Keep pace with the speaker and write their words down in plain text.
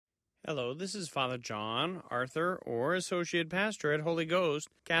Hello, this is Father John Arthur, or Associate Pastor at Holy Ghost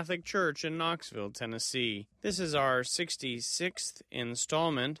Catholic Church in Knoxville, Tennessee. This is our 66th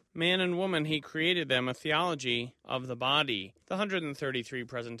installment, Man and Woman, He Created Them, A Theology of the Body. The 133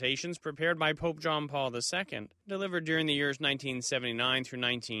 presentations prepared by Pope John Paul II, delivered during the years 1979 through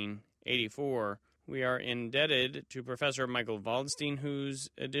 1984. We are indebted to Professor Michael Waldstein, whose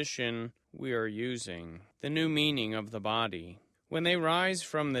edition we are using. The New Meaning of the Body. When they rise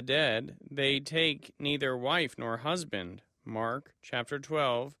from the dead, they take neither wife nor husband. Mark chapter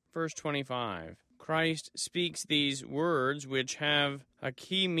 12, verse 25. Christ speaks these words which have a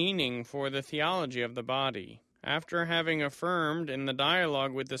key meaning for the theology of the body. After having affirmed in the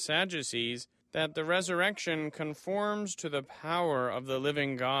dialogue with the Sadducees that the resurrection conforms to the power of the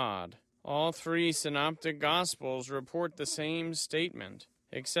living God, all three synoptic Gospels report the same statement,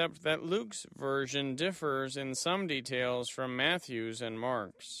 except that Luke's version differs in some details from Matthew's and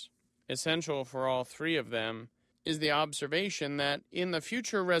Mark's. Essential for all three of them is the observation that in the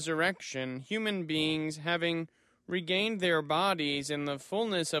future resurrection, human beings, having regained their bodies in the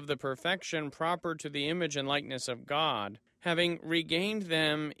fullness of the perfection proper to the image and likeness of God, having regained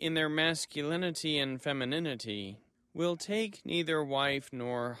them in their masculinity and femininity, will take neither wife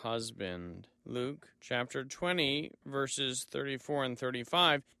nor husband. Luke chapter 20, verses 34 and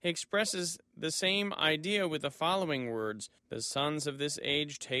 35, expresses the same idea with the following words, "The sons of this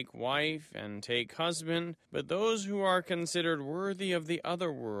age take wife and take husband, but those who are considered worthy of the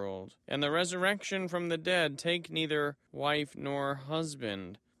other world, and the resurrection from the dead take neither wife nor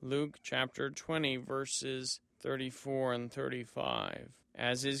husband." Luke chapter 20, verses 34 and 35.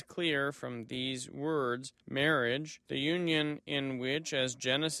 As is clear from these words, marriage, the union in which, as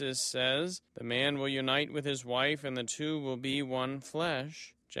Genesis says, the man will unite with his wife and the two will be one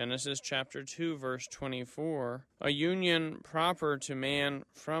flesh, Genesis chapter 2, verse 24, a union proper to man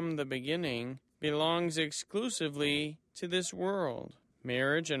from the beginning, belongs exclusively to this world.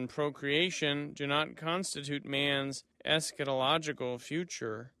 Marriage and procreation do not constitute man's eschatological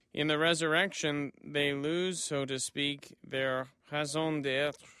future. In the resurrection, they lose, so to speak, their raison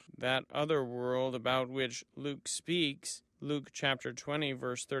d'être, that other world about which Luke speaks. Luke chapter 20,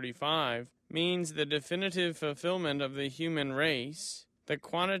 verse 35, means the definitive fulfillment of the human race, the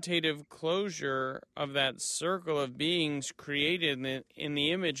quantitative closure of that circle of beings created in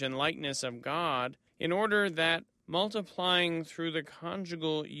the image and likeness of God, in order that, multiplying through the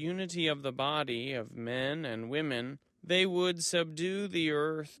conjugal unity of the body of men and women, they would subdue the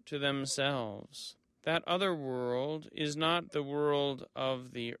earth to themselves. That other world is not the world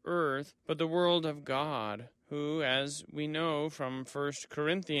of the earth, but the world of God, who, as we know from 1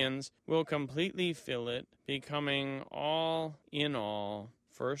 Corinthians, will completely fill it, becoming all in all.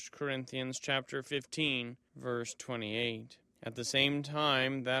 1 Corinthians chapter 15, verse 28. At the same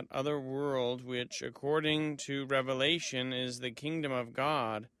time, that other world, which, according to Revelation, is the kingdom of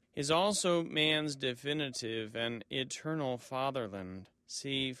God, is also man's definitive and eternal fatherland.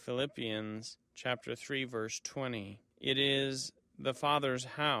 See Philippians chapter 3, verse 20. It is the Father's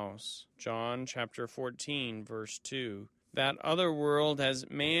house, John chapter 14, verse 2. That other world as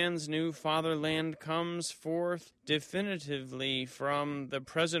man's new fatherland comes forth definitively from the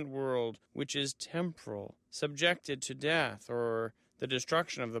present world, which is temporal, subjected to death or the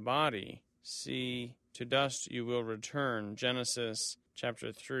destruction of the body. See, to dust you will return, Genesis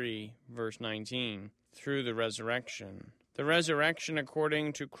chapter 3, verse 19, through the resurrection. The resurrection,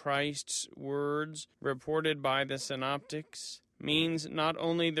 according to Christ's words reported by the synoptics, means not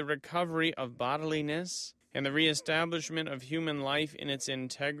only the recovery of bodiliness and the reestablishment of human life in its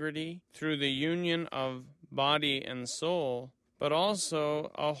integrity through the union of body and soul, but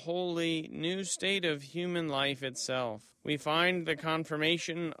also a wholly new state of human life itself. We find the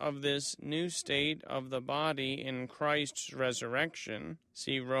confirmation of this new state of the body in Christ's resurrection.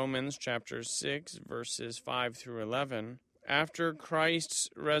 See Romans chapter 6, verses 5 through 11. After Christ's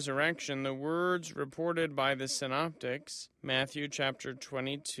resurrection, the words reported by the synoptics, Matthew chapter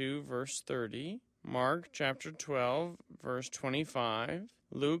 22, verse 30, Mark chapter 12, verse 25,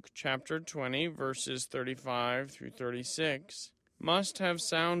 Luke chapter 20, verses 35 through 36, must have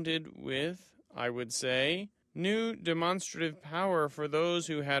sounded with, I would say, new demonstrative power for those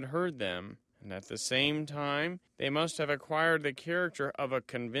who had heard them, and at the same time they must have acquired the character of a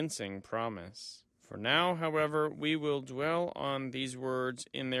convincing promise. For now, however, we will dwell on these words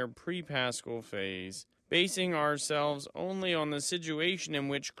in their pre-Paschal phase, basing ourselves only on the situation in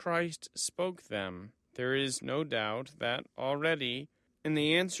which Christ spoke them. There is no doubt that already, in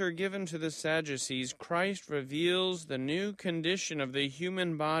the answer given to the Sadducees, Christ reveals the new condition of the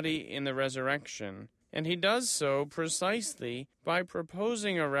human body in the resurrection. and he does so precisely by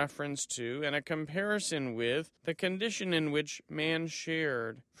proposing a reference to and a comparison with the condition in which man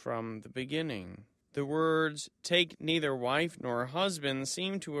shared from the beginning. The words, "take neither wife nor husband,"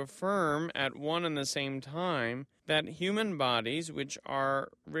 seem to affirm at one and the same time that human bodies, which are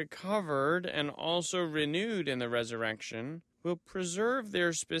recovered and also renewed in the resurrection, will preserve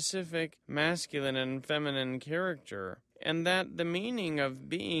their specific masculine and feminine character, and that the meaning of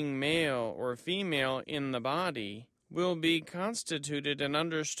being male or female in the body will be constituted and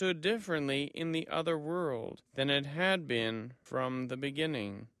understood differently in the other world than it had been from the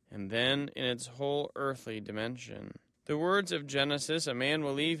beginning, and then in its whole earthly dimension. The words of Genesis, "A man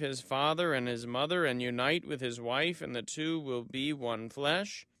will leave his father and his mother and unite with his wife, and the two will be one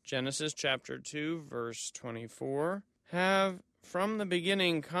flesh," Genesis chapter 2, verse 24, have from the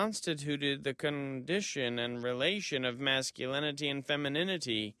beginning constituted the condition and relation of masculinity and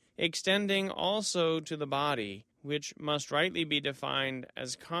femininity, extending also to the body, which must rightly be defined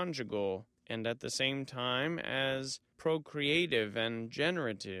as conjugal, and at the same time as procreative and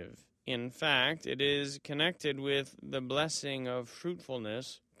generative. In fact, it is connected with the blessing of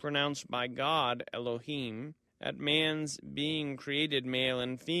fruitfulness pronounced by God, Elohim, at man's being created male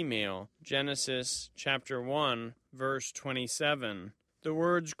and female, Genesis chapter 1, verse 27. The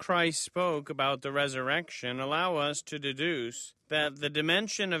words Christ spoke about the resurrection allow us to deduce that the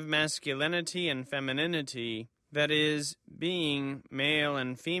dimension of masculinity and femininity, that is, being male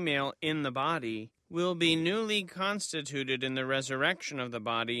and female in the body, will be newly constituted in the resurrection of the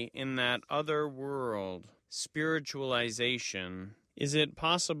body in that other world. Spiritualization. Is it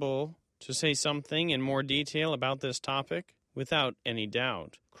possible to say something in more detail about this topic? Without any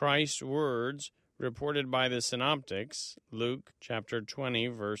doubt. Christ's words, reported by the synoptics, Luke chapter 20,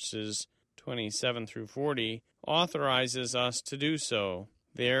 verses 27 through 40, authorizes us to do so.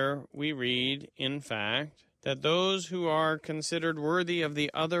 There we read, in fact, that those who are considered worthy of the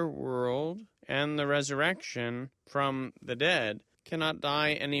other world and the resurrection from the dead cannot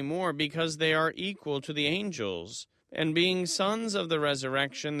die any more because they are equal to the angels. And being sons of the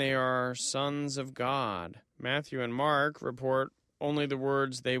resurrection, they are sons of God. Matthew and Mark report only the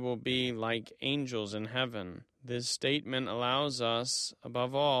words, "they will be like angels in heaven." This statement allows us,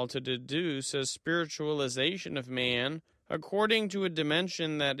 above all, to deduce a spiritualization of man according to a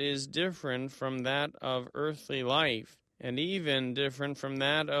dimension that is different from that of earthly life, and even different from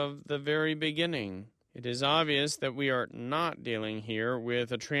that of the very beginning. It is obvious that we are not dealing here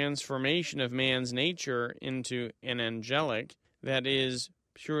with a transformation of man's nature into an angelic, that is,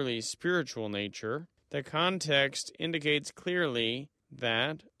 purely spiritual nature. The context indicates clearly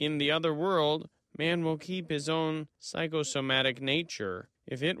that, in the other world, man will keep his own psychosomatic nature.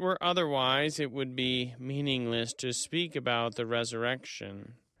 If it were otherwise, it would be meaningless to speak about the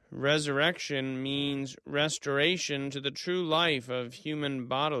resurrection. Resurrection means restoration to the true life of human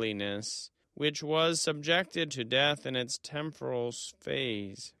bodiliness, which was subjected to death in its temporal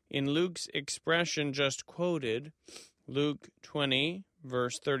phase. In Luke's expression just quoted, Luke 20,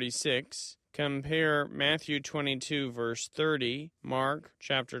 verse 36, compare Matthew 22, verse 30, Mark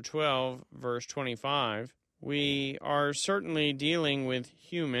chapter 12, verse 25, we are certainly dealing with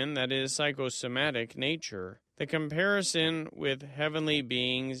human, that is, psychosomatic nature. The comparison with heavenly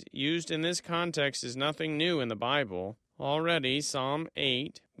beings used in this context is nothing new in the Bible. Already, Psalm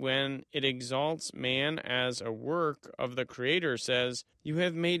 8, when it exalts man as a work of the Creator, says, "You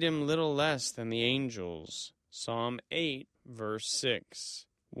have made him little less than the angels." Psalm 8, verse 6.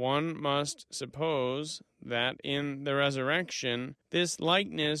 One must suppose that in the resurrection, this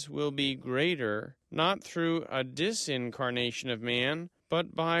likeness will be greater, not through a disincarnation of man,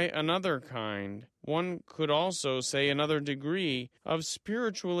 but by another kind. One could also say another degree of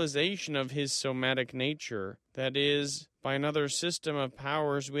spiritualization of his somatic nature, that is, by another system of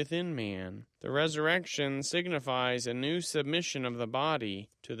powers within man. The resurrection signifies a new submission of the body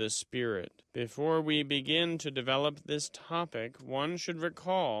to the spirit. Before we begin to develop this topic, one should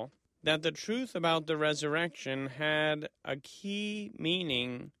recall that the truth about the resurrection had a key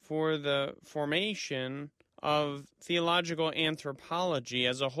meaning for the formation of theological anthropology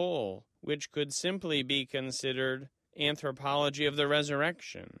as a whole, which could simply be considered anthropology of the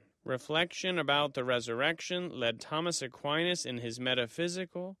resurrection. Reflection about the resurrection led Thomas Aquinas in his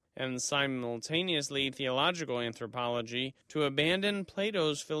metaphysical and simultaneously theological anthropology to abandon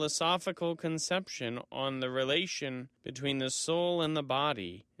Plato's philosophical conception on the relation between the soul and the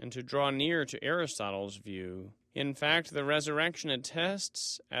body, and to draw near to Aristotle's view. In fact, the resurrection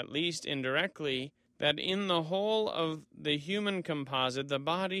attests, at least indirectly, that in the whole of the human composite, the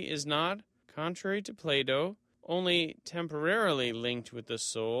body is not, contrary to Plato, only temporarily linked with the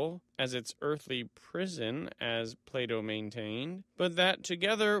soul as its earthly prison, as Plato maintained, but that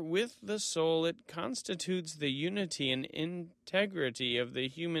together with the soul it constitutes the unity and integrity of the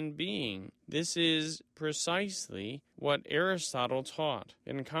human being. This is precisely what Aristotle taught,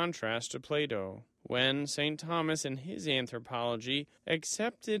 in contrast to Plato. When St. Thomas in his Anthropology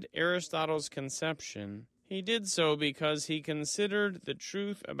accepted Aristotle's conception, he did so because he considered the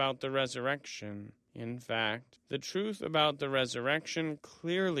truth about the resurrection. In fact, the truth about the resurrection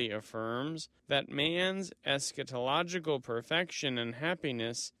clearly affirms that man's eschatological perfection and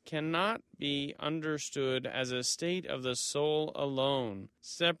happiness cannot be understood as a state of the soul alone,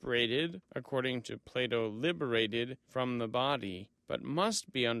 separated, according to Plato, liberated from the body, but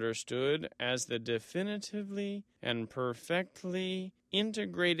must be understood as the definitively and perfectly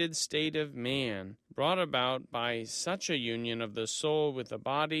integrated state of man, brought about by such a union of the soul with the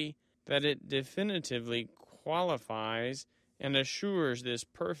body that it definitively qualifies and assures this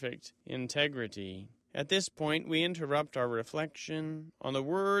perfect integrity. At this point, we interrupt our reflection on the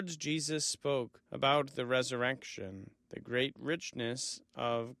words Jesus spoke about the resurrection. The great richness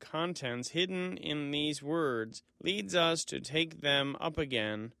of contents hidden in these words leads us to take them up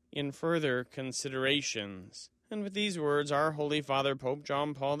again in further considerations. And with these words, our Holy Father, Pope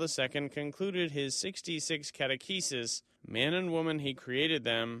John Paul II, concluded his 66 catechesis, Man and Woman He Created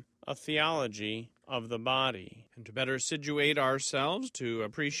Them, a Theology of the Body. And to better situate ourselves to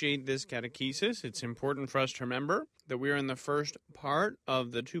appreciate this catechesis, it's important for us to remember that we are in the first part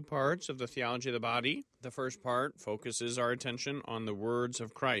of the two parts of the Theology of the Body. The first part focuses our attention on the words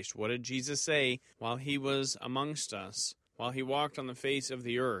of Christ. What did Jesus say while he was amongst us, while he walked on the face of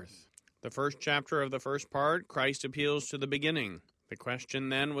the earth? The first chapter of the first part, Christ appeals to the beginning. The question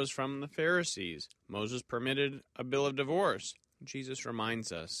then was from the Pharisees. Moses permitted a bill of divorce. Jesus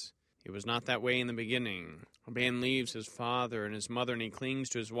reminds us, it was not that way in the beginning. A man leaves his father and his mother, and he clings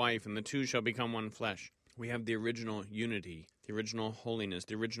to his wife, and the two shall become one flesh. We have the original unity, the original holiness,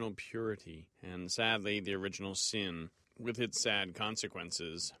 the original purity, and sadly, the original sin, with its sad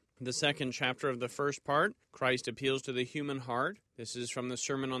consequences. The second chapter of the first part, Christ appeals to the human heart. This is from the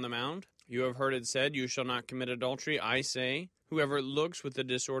Sermon on the Mount. You have heard it said, you shall not commit adultery. I say, whoever looks with a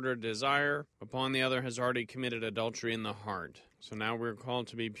disordered desire upon the other has already committed adultery in the heart. So now we're called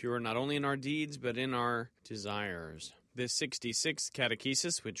to be pure not only in our deeds, but in our desires. This 66th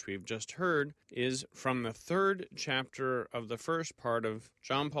catechesis, which we've just heard, is from the third chapter of the first part of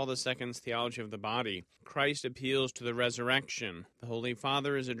John Paul II's Theology of the Body. Christ appeals to the resurrection. The Holy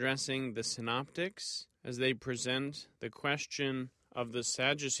Father is addressing the synoptics as they present the question of the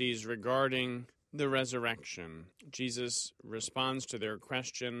Sadducees regarding the resurrection. Jesus responds to their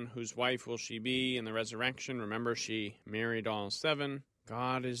question, whose wife will she be in the resurrection? Remember, she married all 7.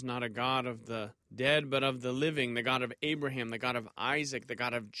 God is not a God of the dead, but of the living, the God of Abraham, the God of Isaac, the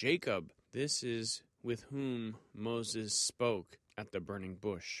God of Jacob. This is with whom Moses spoke at the burning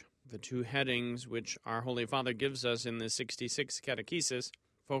bush. The two headings which our Holy Father gives us in the 66th catechesis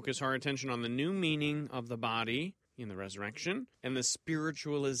focus our attention on the new meaning of the body in the resurrection and the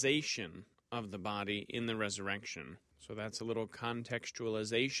spiritualization of the body in the resurrection. So that's a little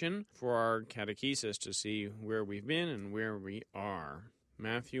contextualization for our catechesis to see where we've been and where we are.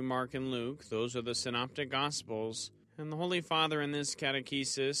 Matthew, Mark, and Luke, those are the synoptic gospels. And the Holy Father in this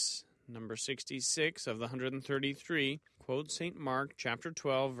catechesis, number 66 of the 133, quotes St. Mark chapter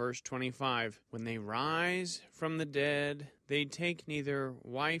 12, verse 25. When they rise from the dead, they take neither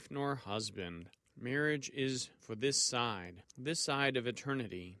wife nor husband. Marriage is for this side of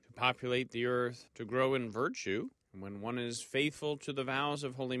eternity, to populate the earth, to grow in virtue. And when one is faithful to the vows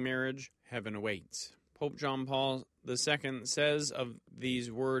of holy marriage, heaven awaits. Pope John Paul II says of these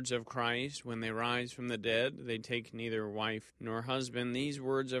words of Christ, when they rise from the dead, they take neither wife nor husband. These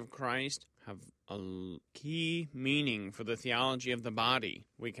words of Christ have a key meaning for the theology of the body.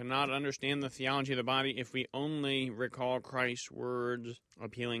 We cannot understand the theology of the body if we only recall Christ's words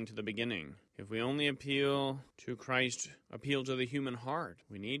appealing to the beginning. If we only appeal to Christ, appeal to the human heart,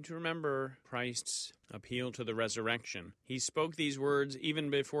 we need to remember Christ's appeal to the resurrection. He spoke these words even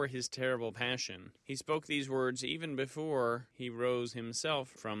before his terrible passion. He spoke these words even before he rose himself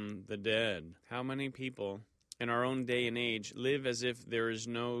from the dead. How many people in our own day and age live as if there is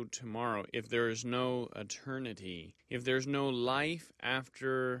no tomorrow, if there is no eternity, if there's no life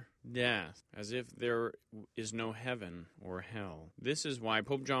after death, as if there is no heaven or hell? This is why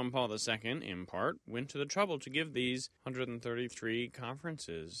Pope John Paul II, in part, went to the trouble to give these 133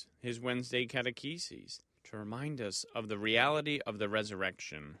 conferences, his Wednesday catecheses, to remind us of the reality of the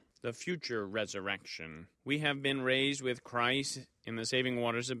resurrection, the future resurrection. We have been raised with Christ in the saving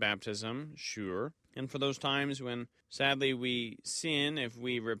waters of baptism, sure, And for those times when, sadly, we sin, if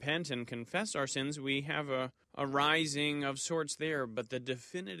we repent and confess our sins, we have a rising of sorts there. But the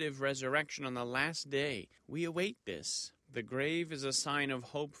definitive resurrection on the last day, we await this. The grave is a sign of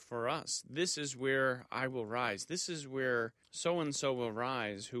hope for us. This is where I will rise. This is where so-and-so will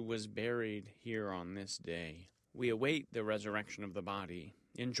rise who was buried here on this day. We await the resurrection of the body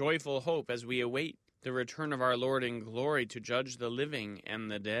in joyful hope as we await the return of our Lord in glory to judge the living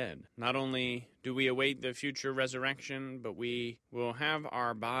and the dead. Not only do we await the future resurrection, but we will have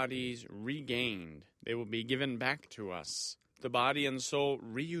our bodies regained. They will be given back to us. The body and soul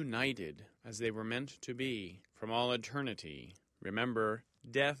reunited as they were meant to be from all eternity. Remember,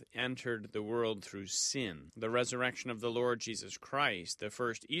 death entered the world through sin. The resurrection of the Lord Jesus Christ, the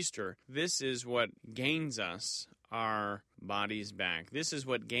first Easter, this is what gains us our bodies back. This is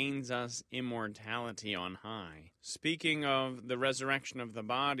what gains us immortality on high. Speaking of the resurrection of the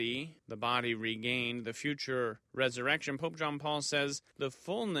body regained, the future resurrection, Pope John Paul says, the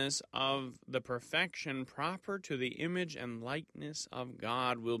fullness of the perfection proper to the image and likeness of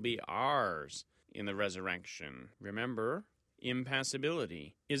God will be ours in the resurrection. Remember,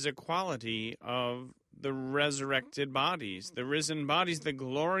 impassibility is a quality of the resurrected bodies, the risen bodies, the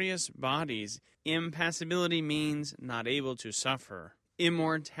glorious bodies. Impassibility means not able to suffer.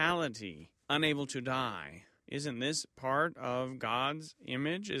 Immortality, unable to die. Isn't this part of God's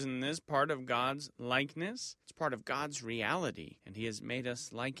image? Isn't this part of God's likeness? It's part of God's reality, and He has made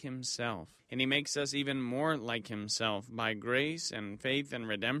us like Himself. And He makes us even more like Himself by grace and faith and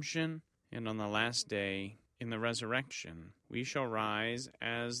redemption. And on the last day, in the resurrection, we shall rise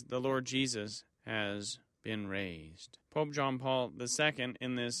as the Lord Jesus has been raised. Pope John Paul II,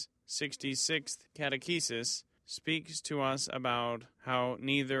 in this 66th Catechesis, speaks to us about how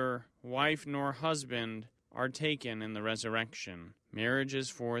neither wife nor husband are taken in the resurrection. Marriage is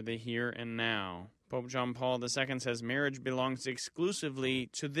for the here and now. Pope John Paul II says marriage belongs exclusively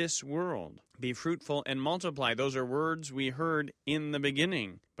to this world. Be fruitful and multiply. Those are words we heard in the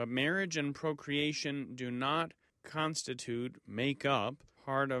beginning. But marriage and procreation do not make up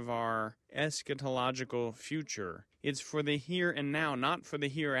part of our eschatological future. It's for the here and now, not for the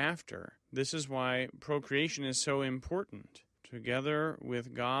hereafter. This is why procreation is so important. Together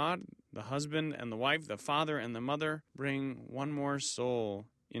with God, the husband and the wife, the father and the mother, bring one more soul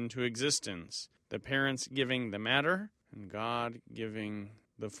into existence. The parents giving the matter, and God giving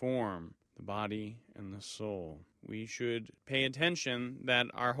the form, the body and the soul. We should pay attention that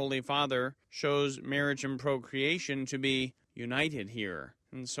our Holy Father shows marriage and procreation to be united here.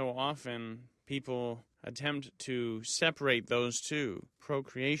 And so often people attempt to separate those two.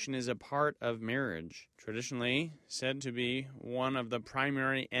 Procreation is a part of marriage, traditionally said to be one of the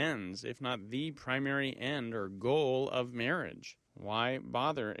primary ends, if not the primary end or goal of marriage. Why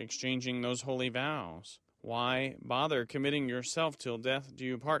bother exchanging those holy vows? Why bother committing yourself till death do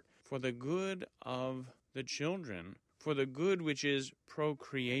you part? For the good of the children, for the good which is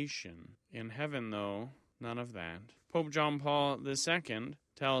procreation. In heaven, though, none of that. Pope John Paul II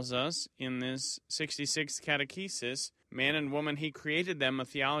tells us in this 66th Catechesis, man and woman, He created them, a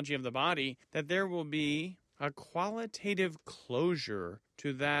theology of the body, that there will be a qualitative closure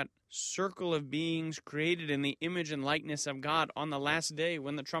to that circle of beings created in the image and likeness of God on the last day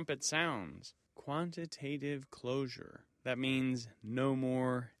when the trumpet sounds. Quantitative closure. That means no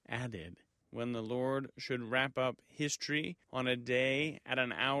more added. When the Lord should wrap up history on a day, at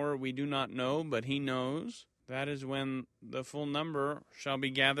an hour we do not know, but He knows, that is when the full number shall be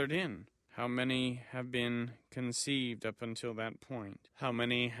gathered in. How many have been conceived up until that point? How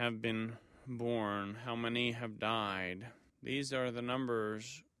many have been born? How many have died? These are the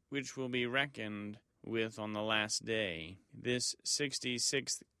numbers which will be reckoned with on the last day. This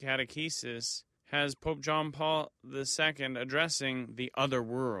 66th Catechesis has Pope John Paul II addressing the other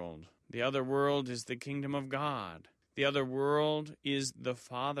world. The other world is the kingdom of God. The other world is the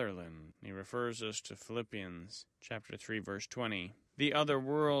fatherland. He refers us to Philippians chapter 3, verse 20. The other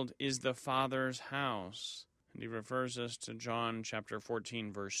world is the Father's house. And he refers us to John chapter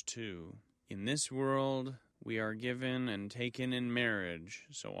 14, verse 2. In this world we are given and taken in marriage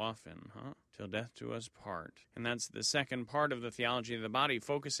so often, till death do us part. And that's the second part of the theology of the body,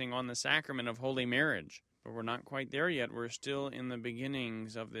 focusing on the sacrament of holy marriage. But we're not quite there yet. We're still in the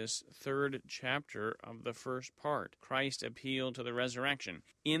beginnings of this third chapter of the first part. Christ appealed to the resurrection.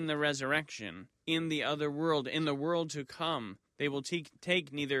 In the resurrection, in the other world, in the world to come, they will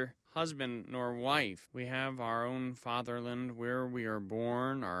take neither husband nor wife. We have our own fatherland where we are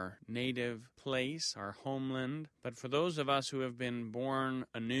born, our native place, our homeland. But for those of us who have been born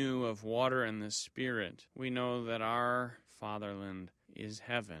anew of water and the Spirit, we know that our fatherland is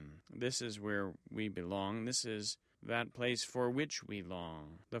heaven. This is where we belong. This is that place for which we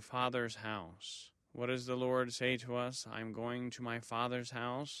long, the Father's house. What does the Lord say to us? I'm going to my Father's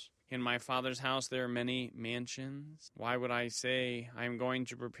house. In my Father's house there are many mansions. Why would I say, I'm going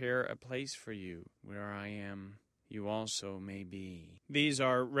to prepare a place for you? Where I am, you also may be. These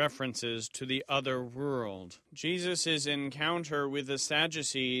are references to the other world. Jesus' encounter with the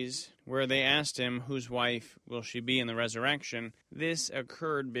Sadducees, where they asked him, whose wife will she be in the resurrection? This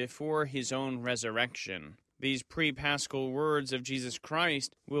occurred before his own resurrection. These pre-Paschal words of Jesus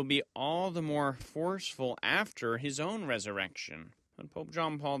Christ will be all the more forceful after his own resurrection. But Pope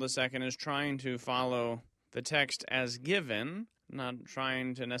John Paul II is trying to follow the text as given, not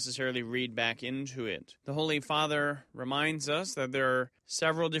trying to necessarily read back into it. The Holy Father reminds us that there are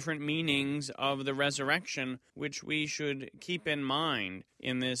several different meanings of the resurrection which we should keep in mind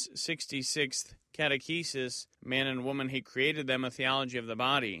in this 66th catechesis, Man and Woman, He Created Them, a Theology of the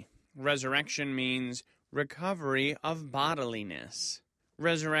Body. Resurrection means recovery of bodiliness.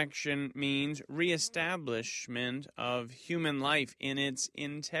 Resurrection means reestablishment of human life in its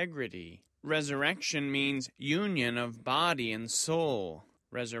integrity. Resurrection means union of body and soul.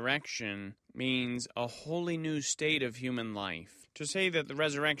 Resurrection means a wholly new state of human life. To say that the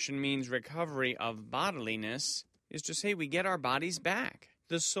resurrection means recovery of bodiliness is to say we get our bodies back.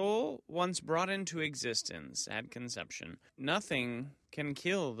 The soul, once brought into existence at conception, nothing can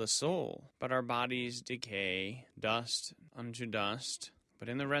kill the soul, but our bodies decay, dust unto dust. But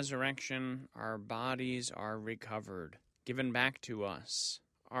in the resurrection, our bodies are recovered, given back to us.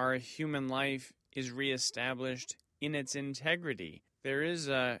 Our human life is reestablished in its integrity. There is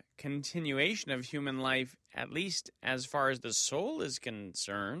a continuation of human life, at least as far as the soul is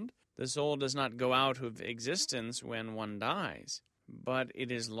concerned. The soul does not go out of existence when one dies, but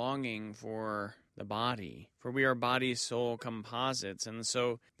it is longing for the body. For we are body-soul composites, and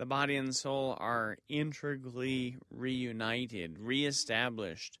so the body and soul are integrally reunited,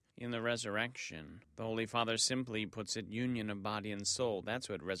 reestablished in the resurrection. The Holy Father simply puts it union of body and soul. That's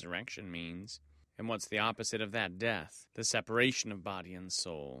what resurrection means. And what's the opposite of that? Death, the separation of body and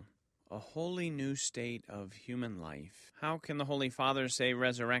soul. A wholly new state of human life. How can the Holy Father say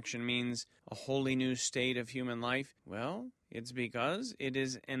resurrection means a wholly new state of human life? Well, it's because it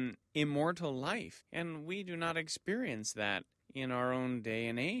is an immortal life, and we do not experience that in our own day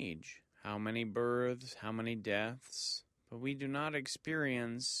and age. How many births, how many deaths, but we do not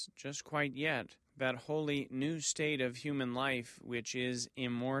experience just quite yet that wholly new state of human life which is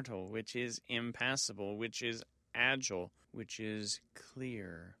immortal, which is impassible, which is agile, which is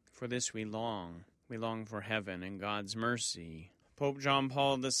clear. For this we long. We long for heaven and God's mercy. Pope John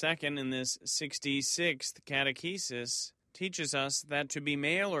Paul II in this 66th catechesis teaches us that to be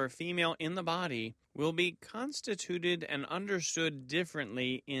male or female in the body will be constituted and understood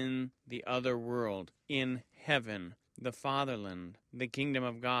differently in the other world, in heaven, the fatherland, the kingdom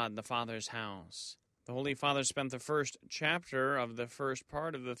of God, the Father's house. The Holy Father spent the first chapter of the first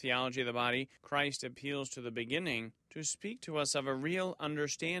part of the Theology of the Body, Christ Appeals to the Beginning, to speak to us of a real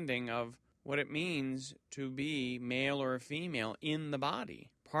understanding of what it means to be male or female in the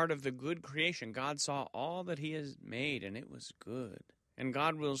body. Part of the good creation. God saw all that He has made, and it was good. And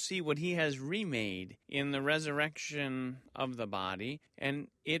God will see what He has remade in the resurrection of the body, and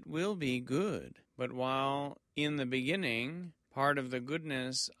it will be good. But while in the beginning, part of the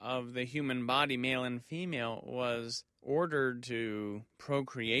goodness of the human body, male and female, was ordered to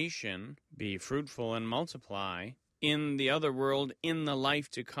procreation, be fruitful and multiply, in the other world, in the life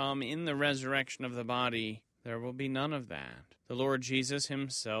to come, in the resurrection of the body, there will be none of that. The Lord Jesus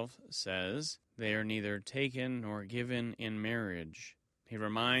Himself says, they are neither taken nor given in marriage. He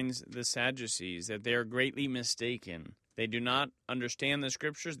reminds the Sadducees that they are greatly mistaken. They do not understand the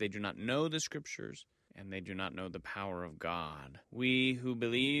Scriptures, they do not know the Scriptures, and they do not know the power of God. We who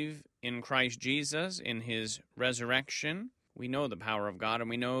believe in Christ Jesus, in His resurrection, we know the power of God, and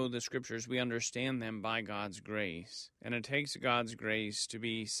we know the Scriptures. We understand them by God's grace. And it takes God's grace to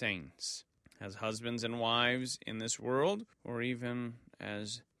be saints, as husbands and wives in this world, or even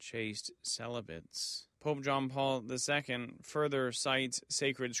as chaste celibates. Pope John Paul II further cites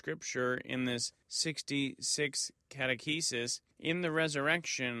sacred Scripture in this 66th catechesis. In the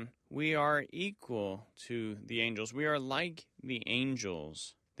resurrection, we are equal to the angels. We are like the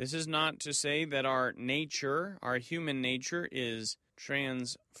angels. This is not to say that our nature, our human nature, is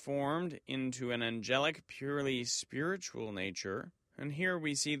transformed into an angelic, purely spiritual nature. And here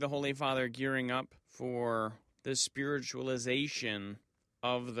we see the Holy Father gearing up for the spiritualization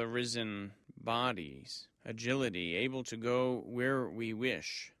of the risen bodies. Agility, able to go where we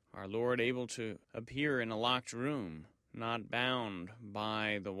wish. Our Lord able to appear in a locked room. not bound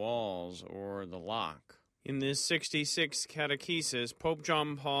by the walls or the lock. In this 66th catechesis, Pope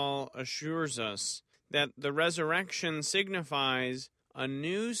John Paul assures us that the resurrection signifies a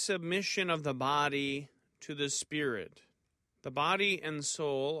new submission of the body to the spirit. The body and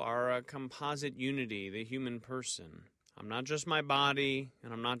soul are a composite unity, the human person. I'm not just my body,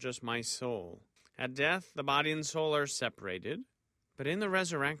 and I'm not just my soul. At death, the body and soul are separated, but in the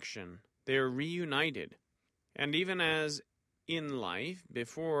resurrection, they are reunited. And even as in life,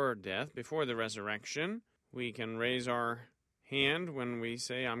 before death, before the resurrection, we can raise our hand when we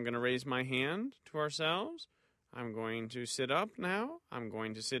say, I'm going to raise my hand to ourselves. I'm going to sit up now. I'm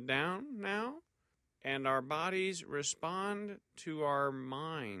going to sit down now. And our bodies respond to our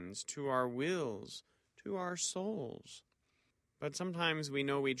minds, to our wills, to our souls. But sometimes we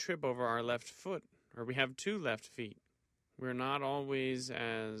know we trip over our left foot, or we have two left feet. We're not always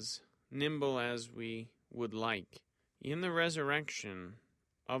as nimble as we would like. In the resurrection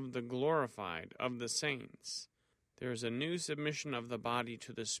of the glorified, of the saints, there is a new submission of the body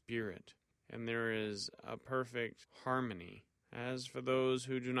to the spirit, and there is a perfect harmony. As for those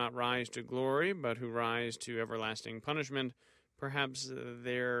who do not rise to glory, but who rise to everlasting punishment, perhaps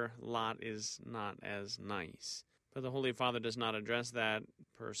their lot is not as nice. But the Holy Father does not address that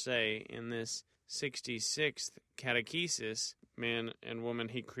per se. In this 66th catechesis, man and woman,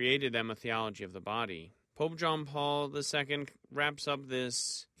 he created them a theology of the body. Pope John Paul II wraps up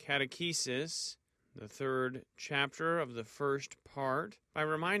this catechesis, the third chapter of the first part, by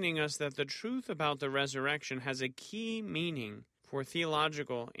reminding us that the truth about the resurrection has a key meaning for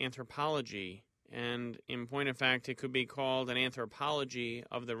theological anthropology, and in point of fact, it could be called an anthropology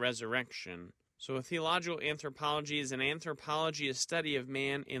of the resurrection. So a theological anthropology is an anthropology, a study of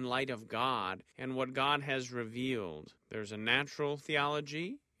man in light of God and what God has revealed. There's a natural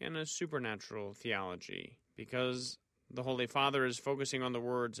theology and a supernatural theology. Because the Holy Father is focusing on the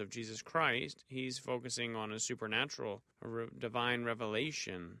words of Jesus Christ, he's focusing on a supernatural, divine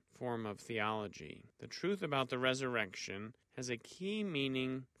revelation form of theology. The truth about the resurrection has a key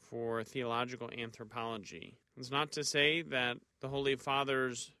meaning for theological anthropology. It's not to say that the Holy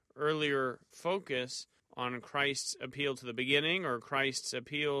Father's earlier focus on Christ's appeal to the beginning or Christ's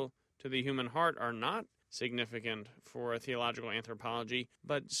appeal to the human heart are not significant for a theological anthropology,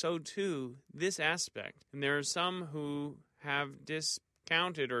 but so too this aspect. And there are some who have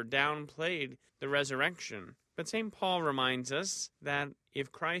discounted or downplayed the resurrection. But St. Paul reminds us that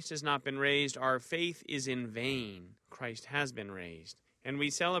if Christ has not been raised, our faith is in vain. Christ has been raised. And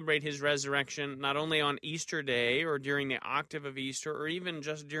we celebrate his resurrection not only on Easter Day or during the octave of Easter or even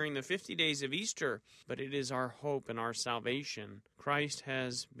just during the 50 days of Easter, but it is our hope and our salvation. Christ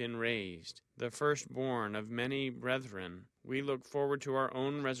has been raised, the firstborn of many brethren. We look forward to our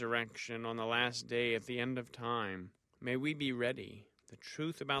own resurrection on the last day at the end of time. May we be ready. The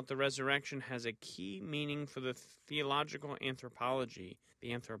truth about the resurrection has a key meaning for the theological anthropology,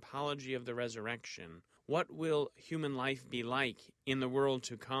 the anthropology of the resurrection. What will human life be like in the world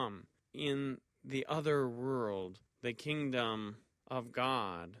to come, in the other world, the kingdom of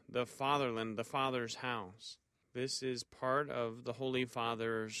God, the fatherland, the Father's house? This is part of the Holy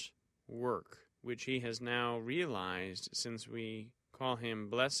Father's work, which he has now realized since we call him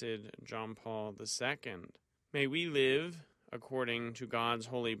Blessed John Paul II. May we live according to God's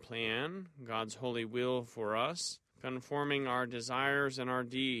holy plan, God's holy will for us, conforming our desires and our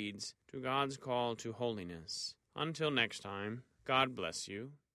deeds to God's call to holiness. Until next time, God bless you.